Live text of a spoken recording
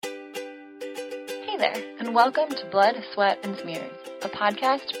there, and welcome to Blood, Sweat, and Smears, a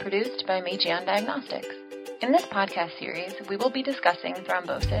podcast produced by Meiteon Diagnostics. In this podcast series, we will be discussing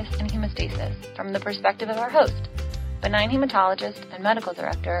thrombosis and hemostasis from the perspective of our host, benign hematologist and medical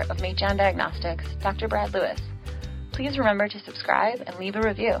director of Meiteon Diagnostics, Dr. Brad Lewis. Please remember to subscribe and leave a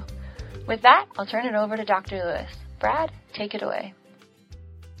review. With that, I'll turn it over to Dr. Lewis. Brad, take it away.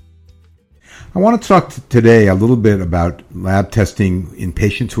 I want to talk today a little bit about lab testing in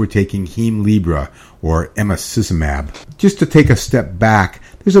patients who are taking Hemlibra or emicizumab. Just to take a step back,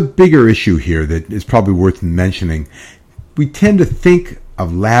 there's a bigger issue here that is probably worth mentioning. We tend to think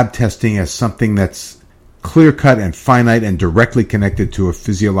of lab testing as something that's clear-cut and finite and directly connected to a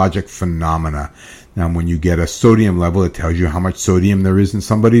physiologic phenomena. Now, when you get a sodium level, it tells you how much sodium there is in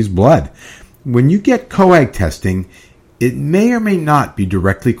somebody's blood. When you get coag testing, it may or may not be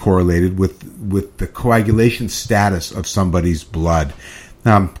directly correlated with the coagulation status of somebody's blood.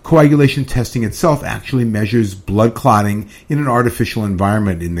 Coagulation testing itself actually measures blood clotting in an artificial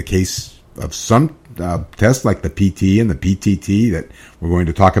environment. In the case of some tests like the PT and the PTT that we're going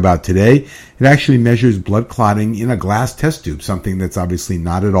to talk about today, it actually measures blood clotting in a glass test tube, something that's obviously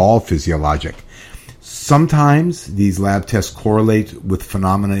not at all physiologic. Sometimes these lab tests correlate with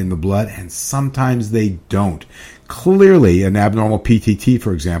phenomena in the blood, and sometimes they don't. Clearly, an abnormal PTT,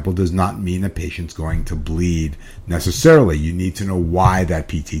 for example, does not mean a patient's going to bleed necessarily. You need to know why that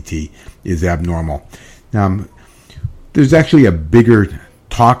PTT is abnormal. There's actually a bigger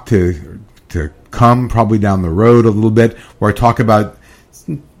talk to come probably down the road a little bit, where I talk about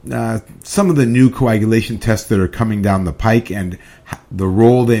some of the new coagulation tests that are coming down the pike and the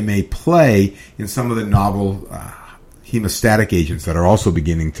role they may play in some of the novel hemostatic agents that are also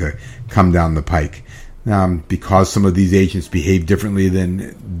beginning to come down the pike. Because some of these agents behave differently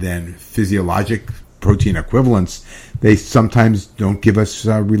than physiologic protein equivalents, they sometimes don't give us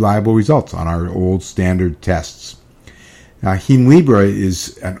reliable results on our old standard tests. Hemlibra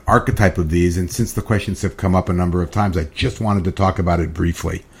is an archetype of these, and since the questions have come up a number of times, I just wanted to talk about it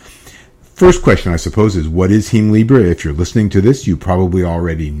briefly. First question, I suppose, is what is Hemlibra? If you're listening to this, you probably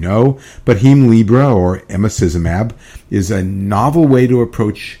already know, but Hemlibra, or emicizumab, is a novel way to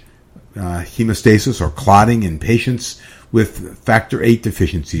approach hemostasis or clotting in patients with factor VIII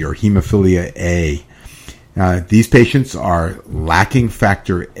deficiency or hemophilia A. These patients are lacking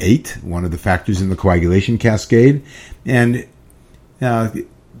factor VIII, one of the factors in the coagulation cascade, and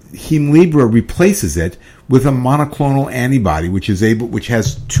Hemlibra replaces it with a monoclonal antibody, which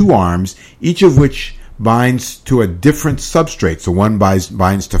has two arms, each of which binds to a different substrate. So one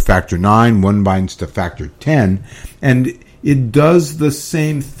binds to factor IX, one binds to factor X, and it does the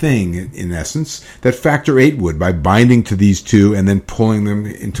same thing, in essence, that factor VIII would by binding to these two and then pulling them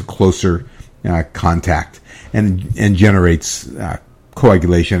into closer contact, and generates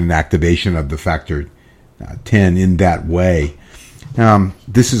coagulation and activation of the factor X in that way.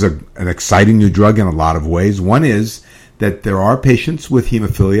 This is an exciting new drug in a lot of ways. One is that there are patients with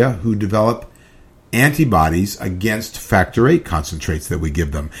hemophilia who develop antibodies against factor VIII concentrates that we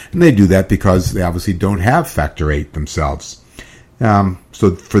give them. And they do that because they obviously don't have factor VIII themselves.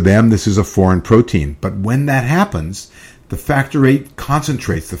 So for them, this is a foreign protein. But when that happens, the factor VIII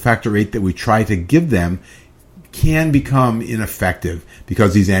concentrates, the factor VIII that we try to give them, can become ineffective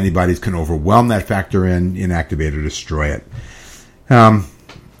because these antibodies can overwhelm that factor and inactivate or destroy it.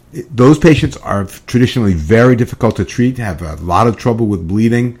 Those patients are traditionally very difficult to treat, have a lot of trouble with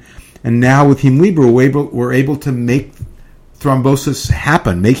bleeding. And now with Hemlibra, we're able to make thrombosis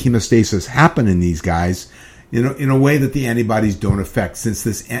happen, make hemostasis happen in these guys in a way that the antibodies don't affect. Since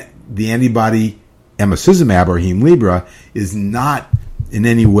the antibody emicizumab or Hemlibra is not in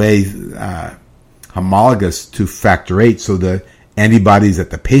any way homologous to factor VIII, so the antibodies that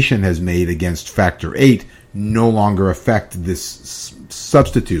the patient has made against factor VIII no longer affect this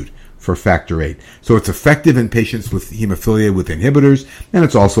substitute for factor VIII. So it's effective in patients with hemophilia with inhibitors, and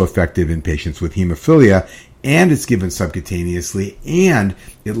it's also effective in patients with hemophilia, and it's given subcutaneously, and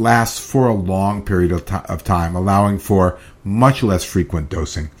it lasts for a long period of time, allowing for much less frequent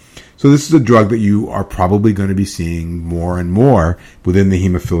dosing. So this is a drug that you are probably going to be seeing more and more within the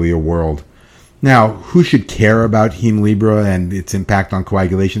hemophilia world. Now, who should care about Hemlibra and its impact on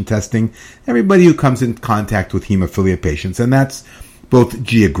coagulation testing? Everybody who comes in contact with hemophilia patients, and that's both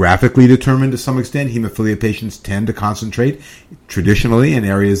geographically determined to some extent. Hemophilia patients tend to concentrate traditionally in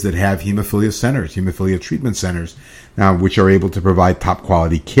areas that have hemophilia centers, hemophilia treatment centers, which are able to provide top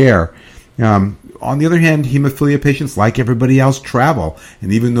quality care. On the other hand, hemophilia patients, like everybody else, travel.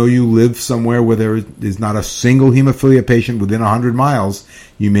 And even though you live somewhere where there is not a single hemophilia patient within 100 miles,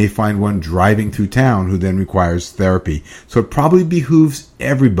 you may find one driving through town who then requires therapy. So it probably behooves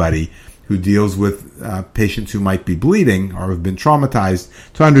everybody who deals with patients who might be bleeding or have been traumatized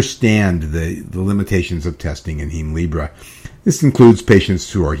to understand the limitations of testing in Hemlibra. This includes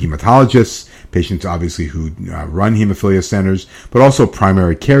patients who are hematologists, patients obviously who run hemophilia centers, but also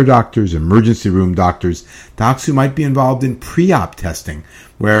primary care doctors, emergency room doctors, docs who might be involved in pre-op testing,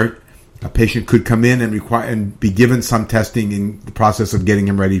 where a patient could come in and be given some testing in the process of getting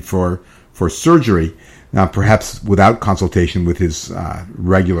him ready for surgery, perhaps without consultation with his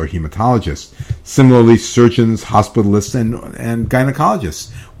regular hematologist. Similarly, surgeons, hospitalists, and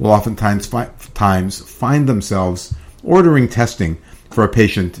gynecologists will oftentimes find themselves ordering testing for a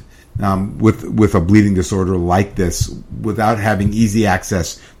patient with a bleeding disorder like this without having easy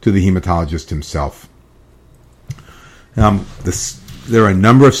access to the hematologist himself. There are a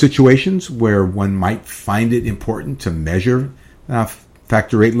number of situations where one might find it important to measure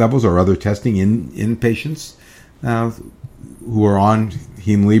factor VIII levels or other testing in patients who are on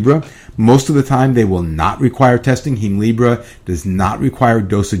Hemlibra. Most of the time, they will not require testing. Hemlibra does not require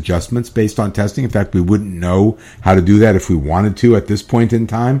dose adjustments based on testing. In fact, we wouldn't know how to do that if we wanted to at this point in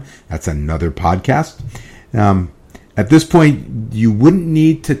time. That's another podcast. At this point, you wouldn't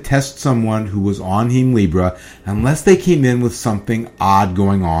need to test someone who was on Hemlibra unless they came in with something odd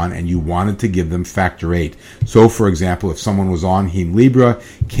going on and you wanted to give them factor VIII. So, for example, if someone was on Hemlibra,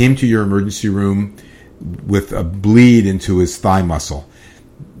 came to your emergency room with a bleed into his thigh muscle,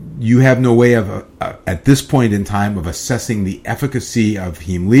 you have no way of, at this point in time, of assessing the efficacy of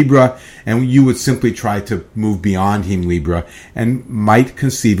Hemlibra, and you would simply try to move beyond Hemlibra and might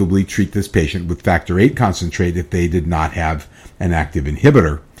conceivably treat this patient with factor VIII concentrate if they did not have an active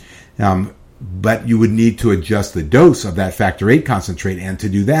inhibitor. But you would need to adjust the dose of that factor VIII concentrate, and to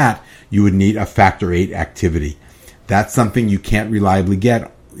do that, you would need a factor VIII activity. That's something you can't reliably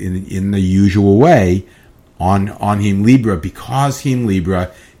get in the usual way on Hemlibra, because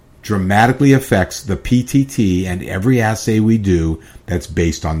Hemlibra dramatically affects the PTT and every assay we do that's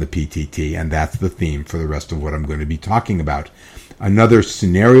based on the PTT, and that's the theme for the rest of what I'm going to be talking about. Another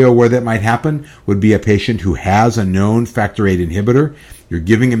scenario where that might happen would be a patient who has a known factor VIII inhibitor. You're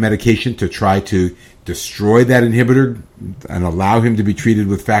giving a medication to try to destroy that inhibitor and allow him to be treated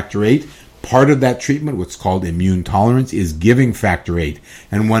with factor VIII. Part of that treatment, what's called immune tolerance, is giving factor VIII,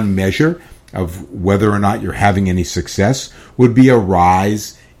 and one measure of whether or not you're having any success would be a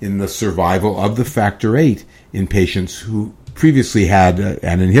rise in the survival of the factor VIII in patients who previously had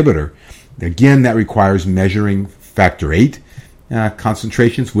an inhibitor. Again, that requires measuring factor VIII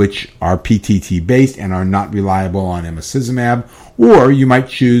concentrations, which are PTT-based and are not reliable on emicizumab, or you might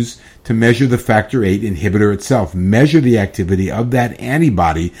choose to measure the factor VIII inhibitor itself, measure the activity of that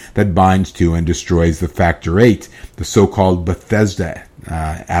antibody that binds to and destroys the factor VIII, the so-called Bethesda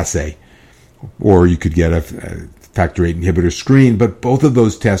assay. Or you could get a factor VIII inhibitor screen, but both of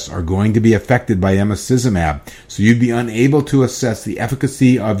those tests are going to be affected by emicizumab. So you'd be unable to assess the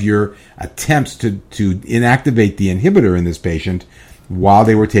efficacy of your attempts to inactivate the inhibitor in this patient while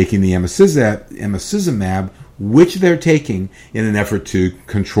they were taking the emicizumab, which they're taking in an effort to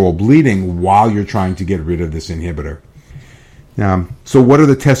control bleeding while you're trying to get rid of this inhibitor. So what are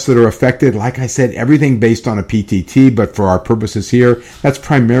the tests that are affected? Like I said, everything based on a PTT, but for our purposes here, that's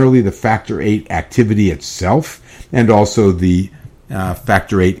primarily the factor VIII activity itself, and also the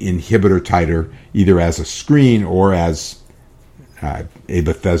factor VIII inhibitor titer, either as a screen or as a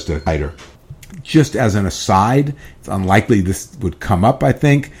Bethesda titer. Just as an aside, it's unlikely this would come up, I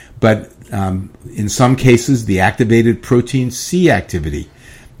think, but in some cases, the activated protein C activity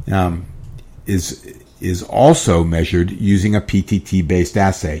is also measured using a PTT-based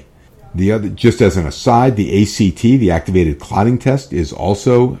assay. Just as an aside, the ACT, the activated clotting test, is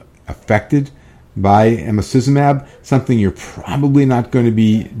also affected by emicizumab, something you're probably not going to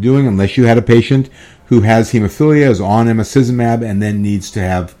be doing unless you had a patient who has hemophilia, is on emicizumab, and then needs to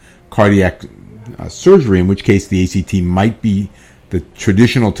have cardiac surgery, in which case the ACT might be the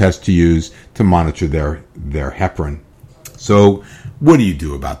traditional test to use to monitor their heparin. So what do you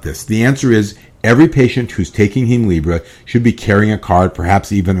do about this? The answer is every patient who's taking Hemlibra should be carrying a card,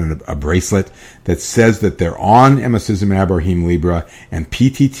 perhaps even a bracelet, that says that they're on emicizumab or Hemlibra, and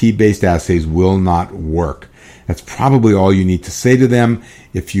PTT-based assays will not work. That's probably all you need to say to them.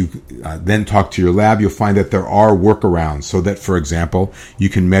 If you then talk to your lab, you'll find that there are workarounds, so that, for example, you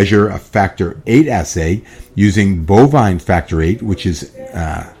can measure a factor VIII assay using bovine factor VIII, which is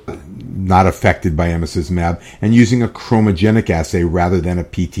not affected by emicizumab, and using a chromogenic assay rather than a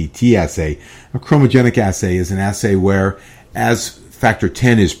PTT assay. A chromogenic assay is an assay where, as factor X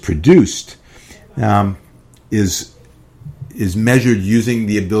is produced, is is measured using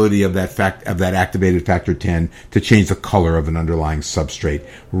the ability of that activated factor 10 to change the color of an underlying substrate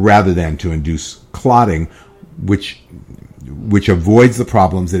rather than to induce clotting, which avoids the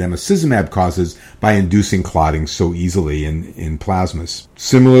problems that emicizumab causes by inducing clotting so easily in plasmas.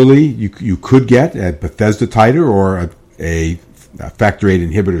 Similarly, you could get a Bethesda titer or a factor VIII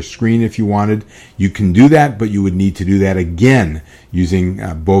inhibitor screen if you wanted. You can do that, but you would need to do that again using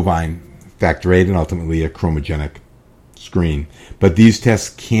bovine factor VIII and ultimately a chromogenic screen. But these tests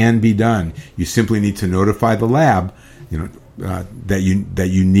can be done. You simply need to notify the lab, that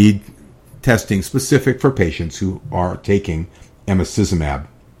you need testing specific for patients who are taking emicizumab.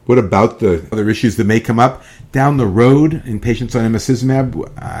 What about the other issues that may come up down the road in patients on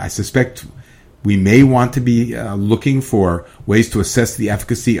emicizumab? I suspect we may want to be looking for ways to assess the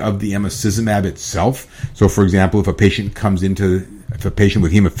efficacy of the emicizumab itself. So, for example, if a patient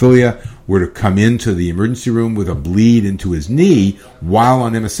with hemophilia were to come into the emergency room with a bleed into his knee while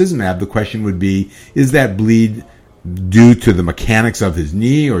on emicizumab, the question would be, is that bleed due to the mechanics of his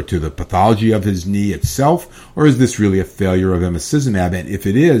knee or to the pathology of his knee itself, or is this really a failure of emicizumab? And if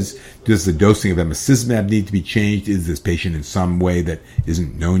it is, does the dosing of emicizumab need to be changed? Is this patient in some way that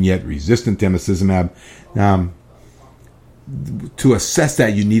isn't known yet resistant to emicizumab? To assess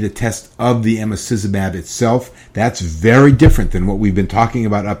that, you need a test of the emicizumab itself. That's very different than what we've been talking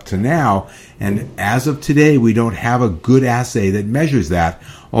about up to now. And as of today, we don't have a good assay that measures that,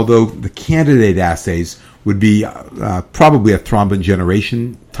 although the candidate assays would be probably a thrombin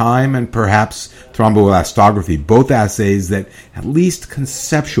generation time and perhaps thromboelastography, both assays that at least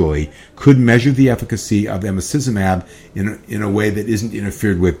conceptually could measure the efficacy of emicizumab in a way that isn't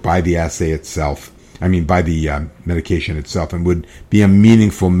interfered with by the assay itself. By the medication itself, and would be a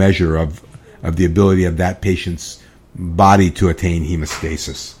meaningful measure of the ability of that patient's body to attain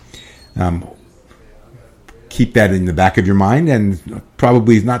hemostasis. Keep that in the back of your mind, and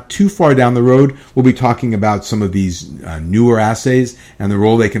probably not too far down the road, we'll be talking about some of these newer assays and the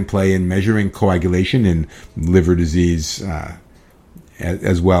role they can play in measuring coagulation in liver disease,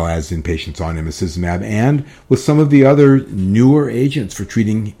 as well as in patients on emicizumab, and with some of the other newer agents for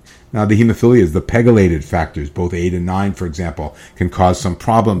treating the hemophilias. The pegylated factors, both 8 and 9, for example, can cause some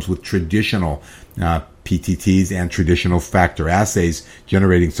problems with traditional PTTs and traditional factor assays,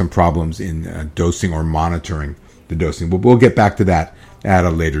 generating some problems in dosing or monitoring the dosing. But we'll get back to that at a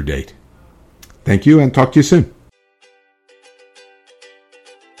later date. Thank you, and talk to you soon.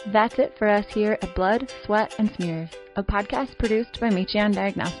 That's it for us here at Blood, Sweat, and Smears, a podcast produced by Meitian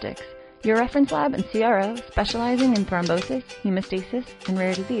Diagnostics, your reference lab and CRO specializing in thrombosis, hemostasis, and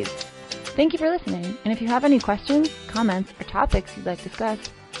rare disease. Thank you for listening, and if you have any questions, comments, or topics you'd like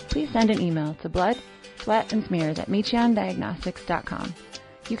discussed, please send an email to blood-sweat-and-smears@meitiandiagnostics.com.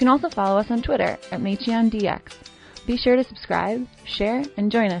 You can also follow us on Twitter at MeitianDX. Be sure to subscribe, share,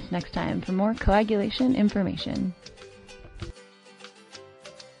 and join us next time for more coagulation information.